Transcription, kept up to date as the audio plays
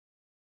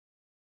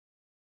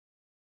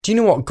Do you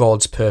know what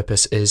God's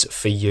purpose is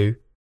for you?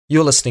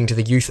 You're listening to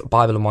the Youth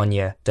Bible in 1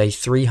 Year, day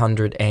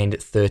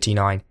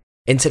 339.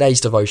 In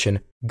today's devotion,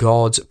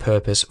 God's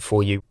purpose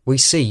for you. We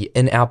see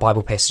in our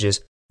Bible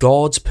passages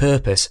God's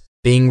purpose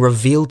being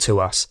revealed to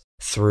us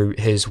through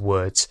His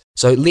words.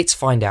 So let's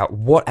find out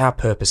what our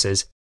purpose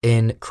is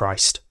in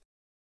Christ.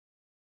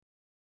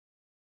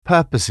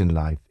 Purpose in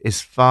life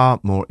is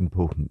far more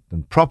important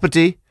than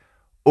property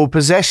or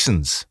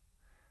possessions.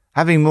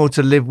 Having more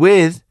to live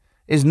with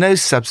is no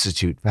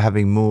substitute for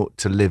having more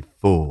to live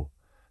for.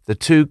 The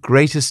two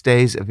greatest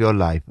days of your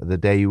life are the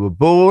day you were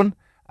born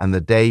and the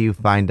day you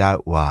find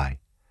out why.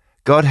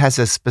 God has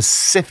a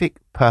specific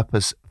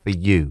purpose for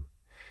you.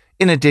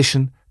 In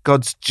addition,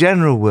 God's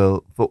general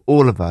will for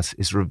all of us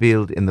is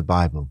revealed in the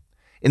Bible.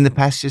 In the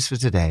passages for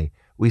today,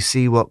 we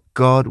see what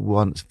God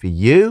wants for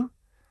you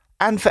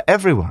and for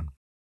everyone.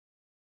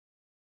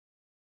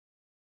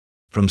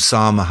 From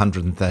Psalm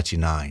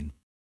 139.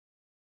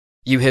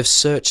 You have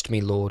searched me,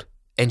 Lord,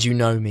 and you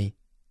know me.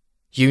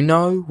 You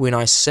know when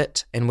I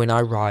sit and when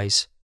I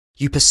rise.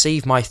 You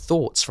perceive my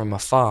thoughts from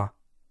afar.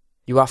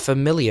 You are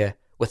familiar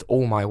with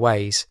all my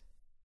ways.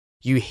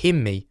 You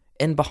hem me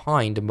in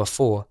behind and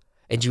before,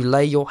 and you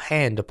lay your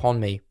hand upon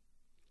me.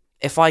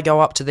 If I go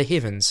up to the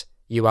heavens,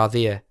 you are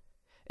there.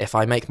 If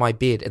I make my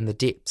bed in the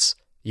depths,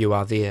 you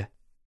are there.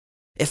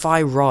 If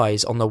I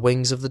rise on the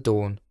wings of the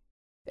dawn,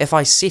 if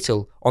I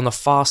settle on the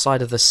far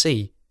side of the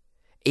sea,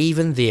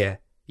 even there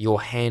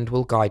your hand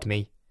will guide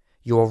me,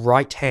 your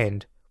right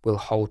hand will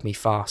hold me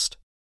fast.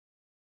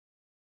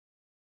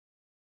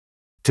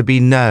 To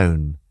be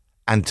known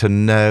and to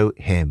know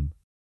Him.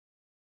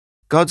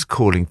 God's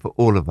calling for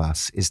all of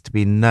us is to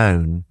be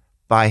known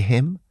by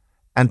Him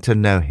and to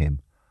know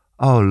Him.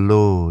 Oh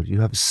Lord,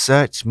 you have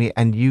searched me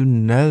and you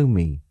know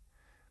me.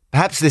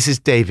 Perhaps this is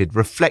David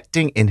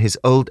reflecting in his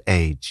old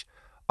age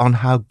on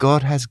how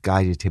God has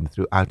guided him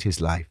throughout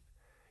his life.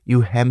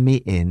 You hem me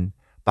in,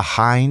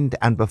 behind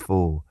and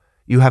before.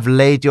 You have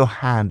laid your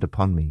hand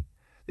upon me.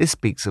 This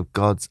speaks of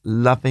God's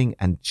loving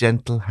and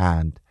gentle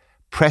hand,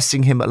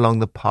 pressing him along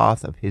the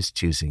path of his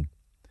choosing.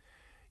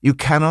 You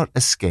cannot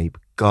escape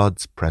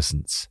God's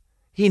presence.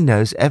 He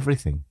knows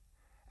everything,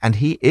 and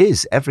He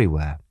is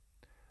everywhere.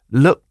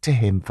 Look to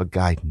Him for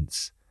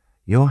guidance.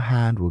 Your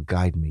hand will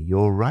guide me.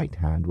 Your right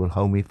hand will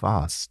hold me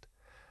fast.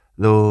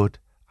 Lord,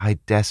 I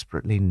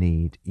desperately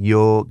need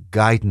your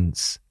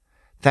guidance.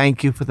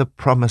 Thank you for the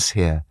promise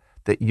here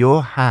that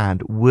your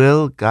hand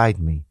will guide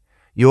me.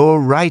 Your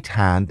right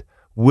hand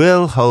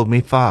will hold me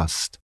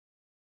fast.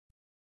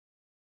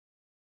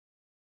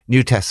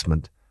 New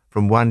Testament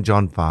from 1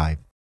 John 5.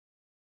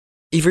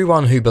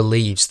 Everyone who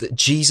believes that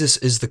Jesus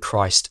is the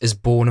Christ is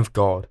born of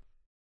God,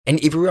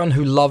 and everyone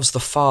who loves the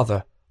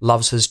Father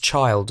loves his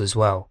child as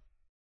well.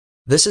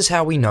 This is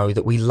how we know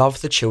that we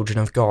love the children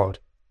of God,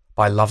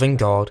 by loving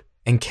God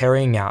and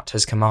carrying out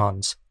His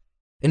commands.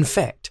 In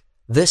fact,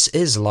 this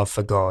is love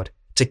for God,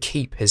 to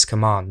keep His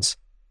commands.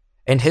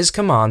 And His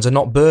commands are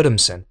not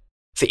burdensome,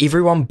 for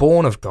everyone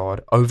born of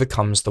God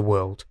overcomes the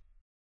world.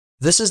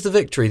 This is the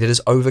victory that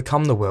has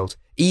overcome the world,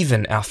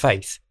 even our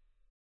faith.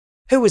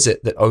 Who is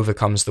it that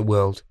overcomes the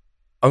world?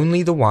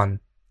 Only the one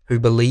who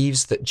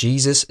believes that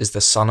Jesus is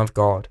the Son of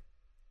God.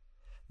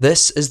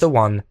 This is the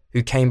one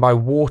who came by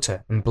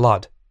water and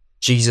blood,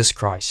 Jesus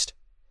Christ.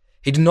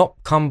 He did not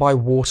come by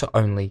water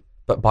only,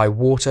 but by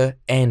water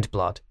and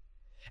blood.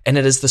 And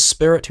it is the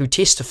Spirit who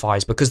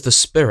testifies, because the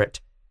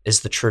Spirit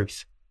is the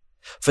truth.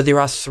 For there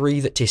are three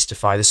that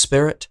testify, the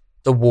Spirit,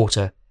 the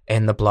water,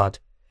 and the blood,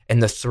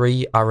 and the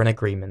three are in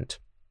agreement.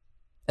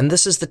 And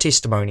this is the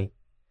testimony.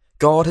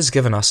 God has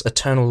given us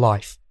eternal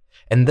life,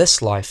 and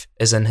this life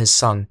is in His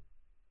Son.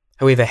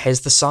 Whoever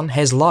has the Son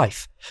has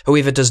life.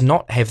 Whoever does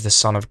not have the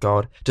Son of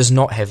God does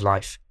not have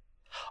life.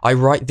 I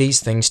write these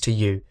things to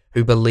you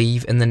who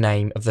believe in the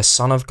name of the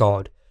Son of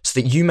God, so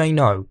that you may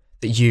know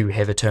that you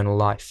have eternal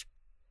life.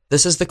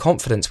 This is the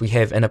confidence we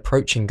have in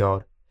approaching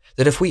God,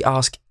 that if we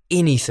ask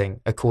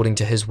anything according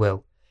to His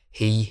will,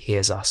 He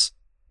hears us.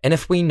 And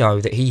if we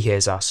know that He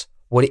hears us,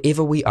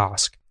 whatever we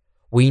ask,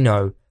 we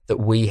know that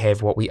we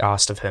have what we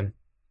asked of Him.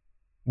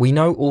 We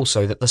know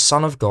also that the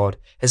Son of God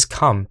has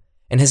come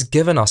and has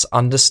given us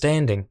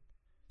understanding,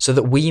 so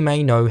that we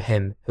may know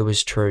Him who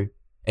is true,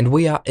 and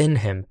we are in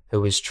Him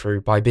who is true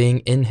by being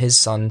in His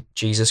Son,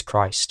 Jesus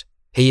Christ.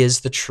 He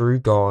is the true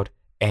God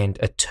and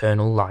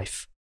eternal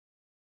life.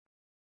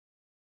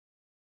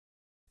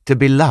 To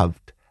be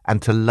loved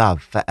and to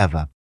love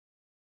forever.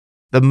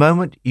 The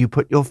moment you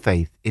put your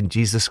faith in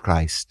Jesus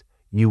Christ,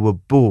 you were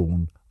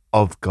born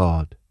of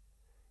God.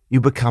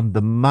 You become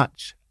the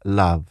much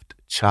loved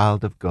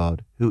child of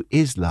God who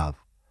is love.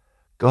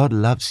 God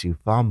loves you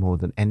far more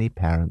than any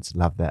parents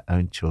love their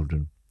own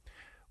children.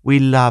 We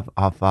love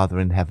our Father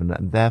in heaven,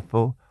 and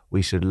therefore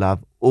we should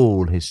love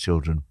all His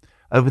children.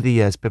 Over the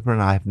years, Pippa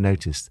and I have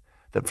noticed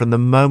that from the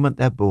moment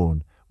they're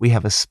born, we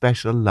have a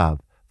special love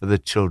for the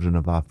children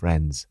of our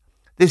friends.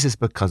 This is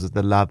because of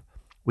the love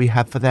we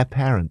have for their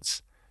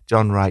parents.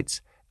 John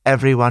writes,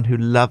 "Everyone who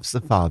loves the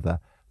Father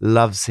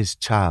loves his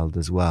child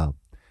as well."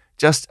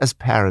 Just as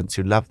parents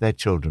who love their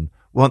children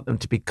want them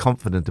to be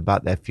confident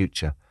about their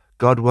future.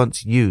 God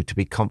wants you to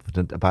be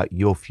confident about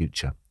your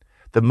future.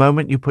 The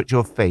moment you put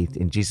your faith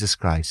in Jesus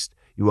Christ,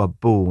 you are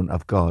born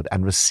of God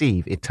and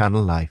receive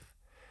eternal life.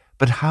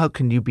 But how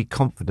can you be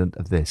confident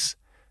of this?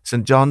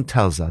 St. John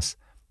tells us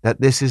that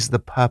this is the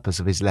purpose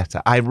of his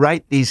letter. I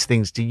write these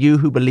things to you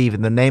who believe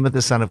in the name of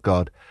the Son of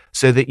God,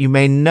 so that you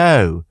may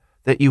know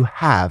that you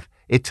have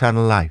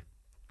eternal life.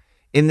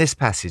 In this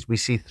passage, we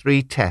see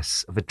 3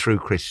 tests of a true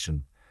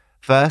Christian.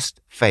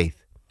 First,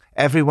 faith.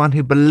 Everyone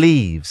who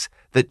believes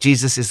that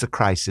Jesus is the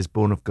Christ is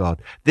born of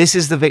God. This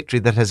is the victory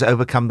that has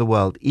overcome the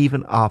world,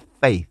 even our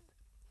faith.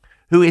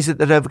 Who is it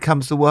that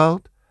overcomes the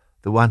world?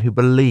 The one who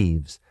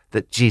believes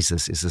that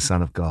Jesus is the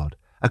Son of God.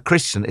 A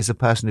Christian is a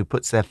person who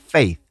puts their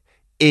faith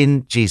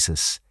in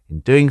Jesus. In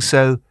doing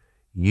so,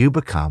 you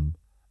become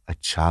a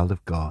child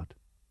of God.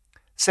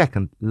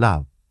 Second,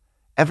 love.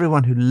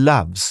 Everyone who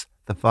loves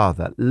the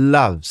Father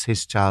loves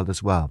his child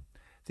as well.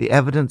 The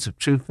evidence of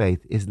true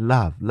faith is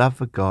love. Love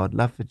for God,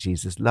 love for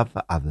Jesus, love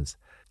for others.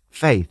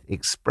 Faith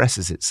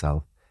expresses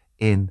itself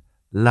in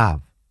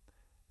love.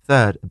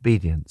 Third,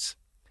 obedience.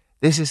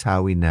 This is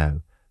how we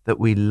know that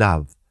we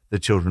love the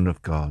children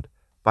of God,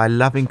 by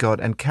loving God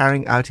and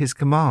carrying out his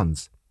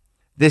commands.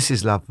 This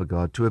is love for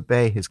God, to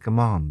obey his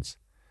commands.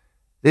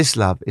 This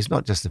love is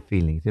not just a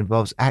feeling, it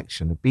involves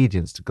action,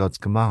 obedience to God's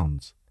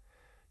commands.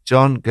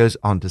 John goes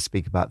on to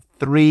speak about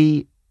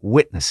 3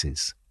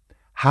 witnesses.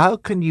 How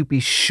can you be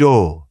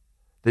sure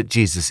that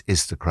Jesus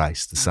is the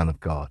Christ, the Son of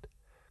God?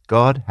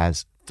 God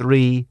has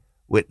 3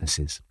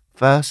 witnesses.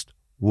 First,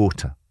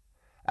 water.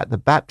 At the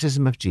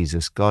baptism of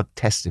Jesus, God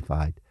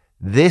testified,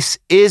 "This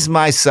is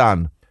my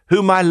Son,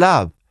 whom I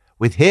love.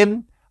 With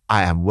him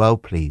I am well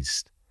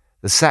pleased."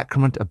 The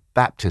sacrament of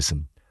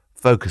baptism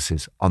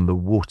focuses on the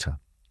water.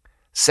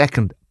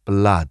 Second,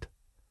 blood.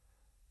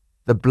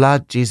 The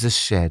blood Jesus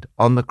shed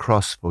on the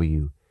cross for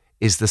you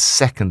is the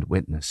second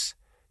witness.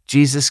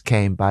 Jesus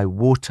came by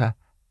water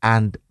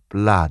and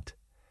blood.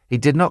 He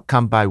did not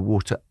come by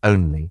water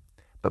only,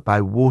 but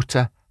by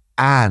water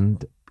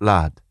and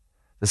blood.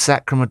 The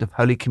sacrament of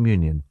Holy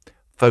Communion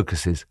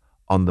focuses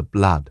on the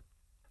blood.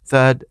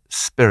 Third,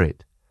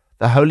 Spirit.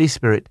 The Holy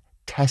Spirit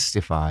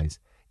testifies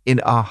in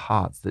our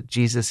hearts that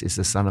Jesus is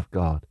the Son of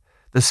God.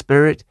 The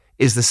Spirit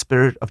is the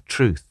Spirit of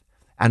truth,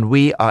 and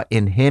we are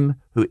in him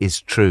who is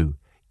true,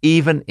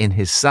 even in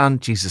his Son,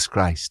 Jesus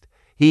Christ.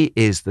 He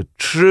is the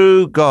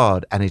true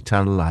God and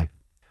eternal life.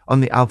 On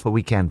the Alpha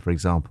weekend, for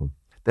example,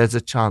 there's a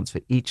chance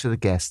for each of the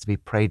guests to be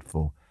prayed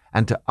for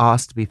and to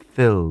ask to be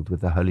filled with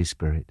the Holy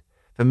Spirit.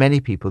 For many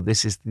people,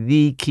 this is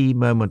the key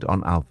moment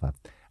on Alpha.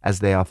 As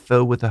they are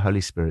filled with the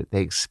Holy Spirit,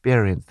 they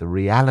experience the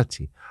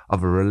reality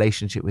of a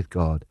relationship with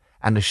God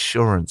and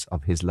assurance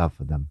of his love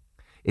for them.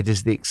 It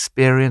is the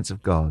experience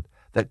of God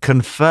that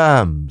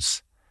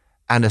confirms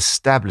and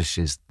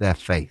establishes their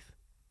faith.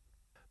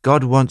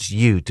 God wants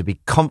you to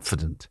be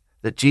confident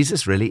that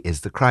Jesus really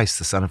is the Christ,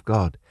 the Son of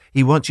God.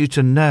 He wants you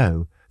to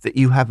know that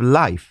you have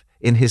life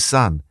in his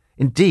Son.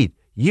 Indeed,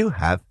 you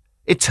have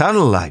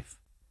eternal life.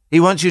 He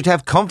wants you to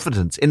have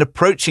confidence in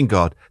approaching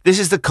God. This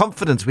is the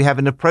confidence we have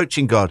in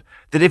approaching God,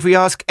 that if we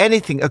ask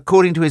anything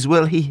according to his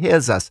will, he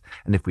hears us.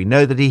 And if we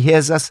know that he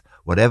hears us,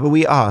 whatever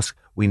we ask,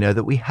 we know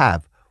that we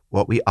have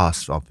what we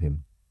ask of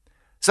him.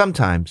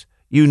 Sometimes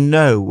you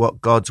know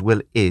what God's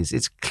will is.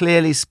 It's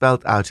clearly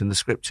spelled out in the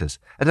scriptures.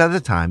 At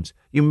other times,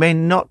 you may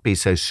not be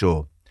so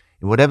sure.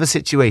 In whatever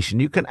situation,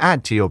 you can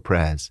add to your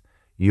prayers,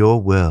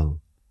 "Your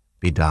will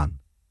be done."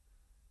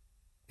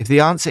 If the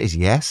answer is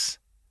yes,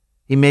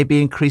 he may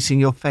be increasing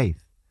your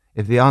faith.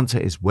 If the answer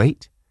is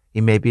wait,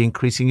 he may be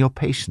increasing your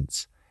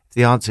patience. If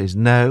the answer is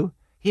no,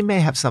 he may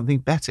have something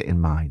better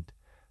in mind.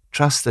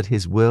 Trust that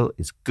his will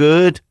is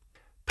good,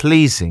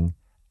 pleasing,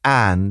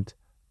 and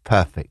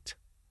perfect.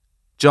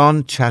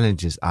 John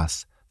challenges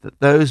us that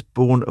those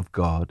born of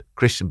God,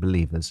 Christian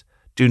believers,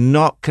 do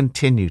not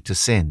continue to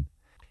sin.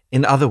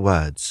 In other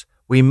words,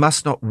 we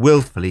must not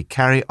willfully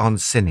carry on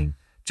sinning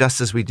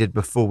just as we did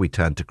before we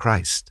turned to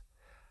Christ.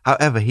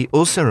 However, he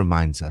also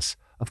reminds us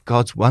of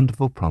God's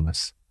wonderful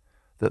promise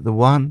that the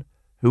one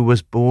who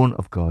was born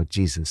of God,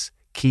 Jesus,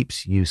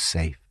 keeps you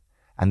safe,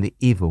 and the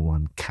evil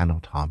one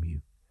cannot harm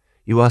you.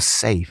 You are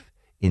safe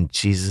in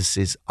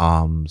Jesus'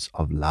 arms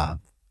of love.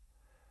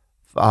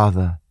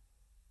 Father,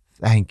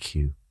 thank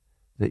you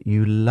that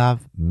you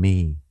love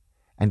me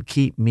and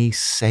keep me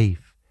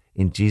safe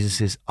in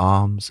Jesus'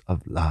 arms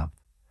of love.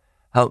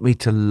 Help me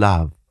to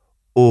love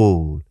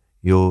all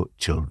your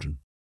children.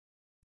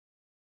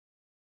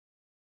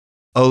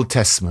 Old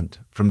Testament,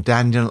 from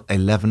Daniel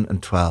 11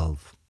 and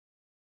 12.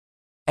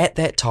 At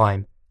that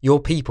time, your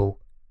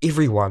people,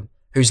 everyone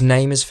whose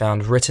name is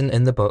found written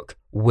in the book,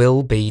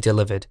 will be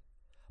delivered.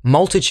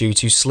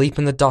 Multitudes who sleep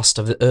in the dust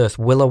of the earth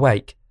will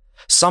awake,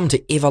 some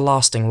to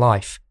everlasting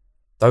life.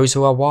 Those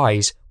who are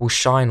wise will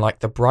shine like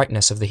the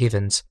brightness of the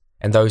heavens,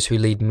 and those who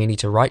lead many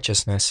to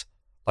righteousness,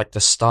 like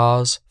the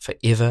stars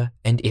forever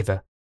and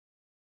ever.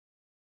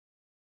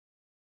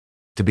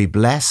 To be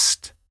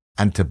blessed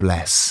and to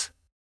bless.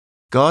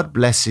 God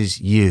blesses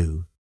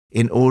you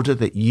in order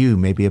that you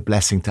may be a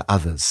blessing to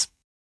others.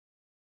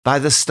 By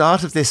the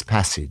start of this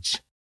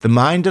passage, the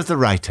mind of the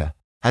writer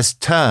has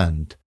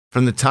turned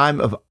from the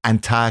time of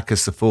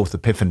Antiochus IV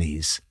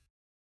Epiphanes,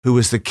 who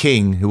was the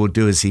king who will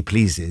do as he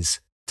pleases,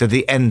 to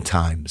the end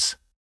times.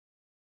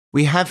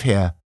 We have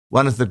here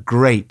one of the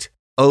great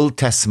Old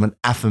Testament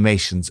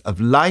affirmations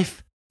of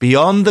life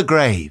beyond the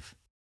grave.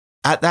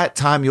 At that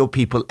time, your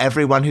people,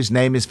 everyone whose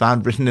name is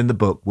found written in the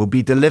book, will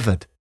be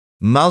delivered.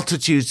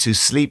 Multitudes who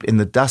sleep in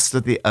the dust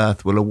of the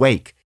earth will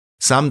awake,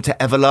 some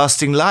to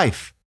everlasting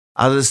life,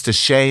 others to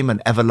shame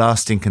and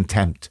everlasting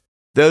contempt.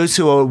 Those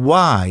who are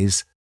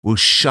wise will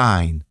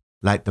shine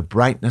like the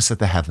brightness of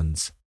the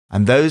heavens,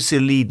 and those who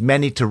lead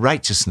many to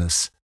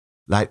righteousness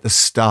like the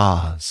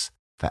stars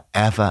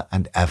forever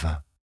and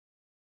ever.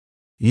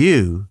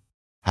 You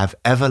have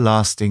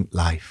everlasting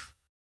life.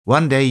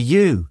 One day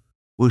you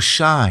will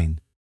shine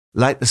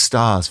like the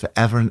stars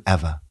forever and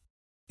ever.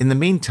 In the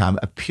meantime,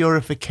 a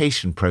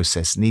purification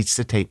process needs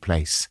to take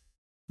place.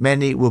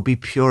 Many will be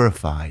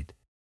purified,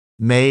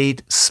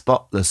 made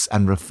spotless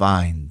and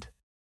refined.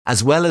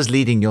 As well as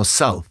leading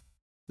yourself,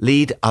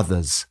 lead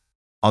others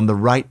on the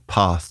right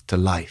path to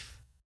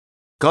life.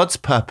 God's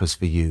purpose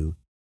for you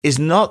is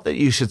not that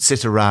you should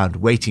sit around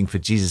waiting for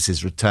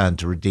Jesus' return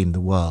to redeem the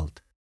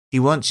world. He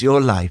wants your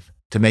life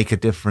to make a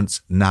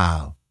difference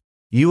now.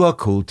 You are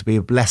called to be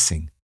a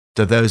blessing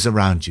to those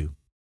around you.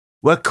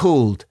 We're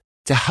called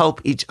to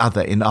help each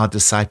other in our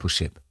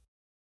discipleship.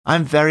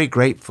 I'm very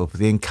grateful for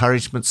the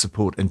encouragement,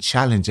 support, and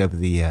challenge over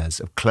the years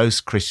of close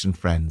Christian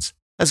friends,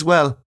 as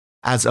well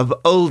as of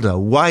older,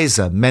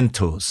 wiser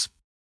mentors.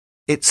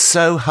 It's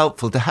so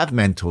helpful to have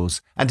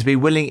mentors and to be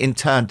willing in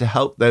turn to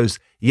help those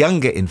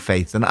younger in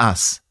faith than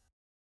us.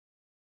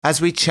 As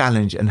we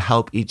challenge and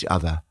help each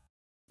other,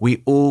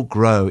 we all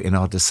grow in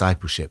our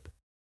discipleship.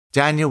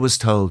 Daniel was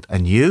told,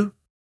 and you?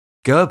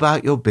 Go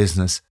about your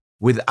business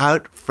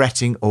without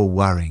fretting or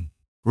worrying.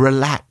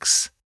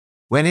 Relax.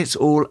 When it's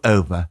all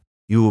over,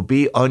 you will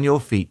be on your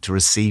feet to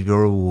receive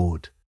your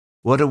reward.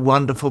 What a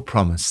wonderful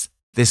promise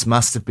this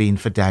must have been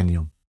for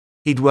Daniel.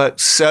 He'd worked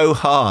so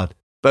hard,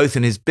 both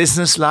in his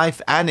business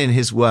life and in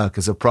his work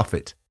as a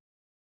prophet.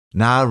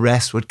 Now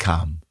rest would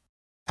come,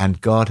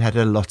 and God had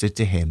allotted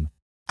to him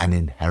an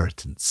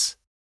inheritance.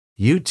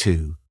 You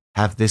too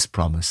have this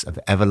promise of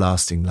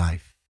everlasting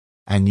life,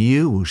 and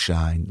you will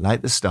shine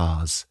like the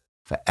stars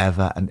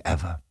forever and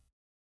ever.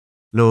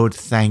 Lord,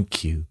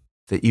 thank you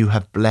that you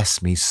have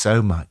blessed me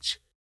so much.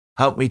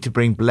 Help me to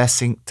bring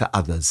blessing to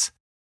others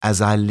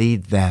as I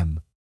lead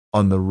them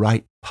on the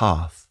right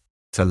path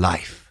to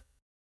life.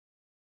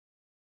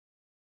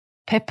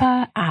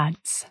 Pippa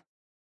adds,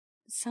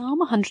 Psalm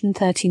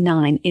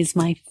 139 is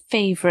my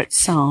favourite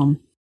psalm.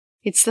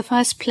 It's the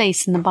first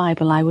place in the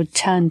Bible I would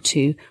turn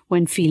to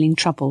when feeling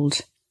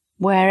troubled.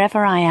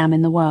 Wherever I am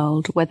in the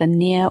world, whether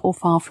near or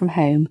far from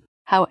home,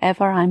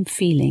 however I'm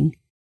feeling,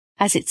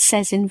 as it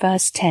says in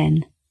verse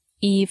 10,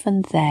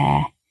 even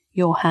there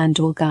your hand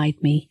will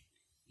guide me.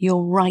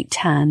 Your right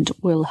hand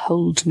will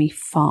hold me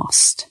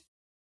fast.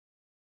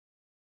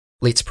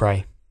 Let's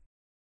pray.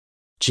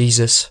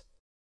 Jesus,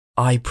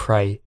 I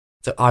pray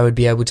that I would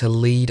be able to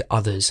lead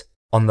others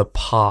on the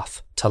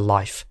path to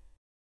life.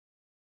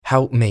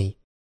 Help me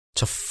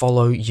to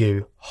follow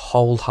you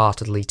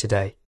wholeheartedly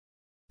today.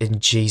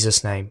 In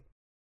Jesus' name,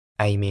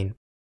 amen.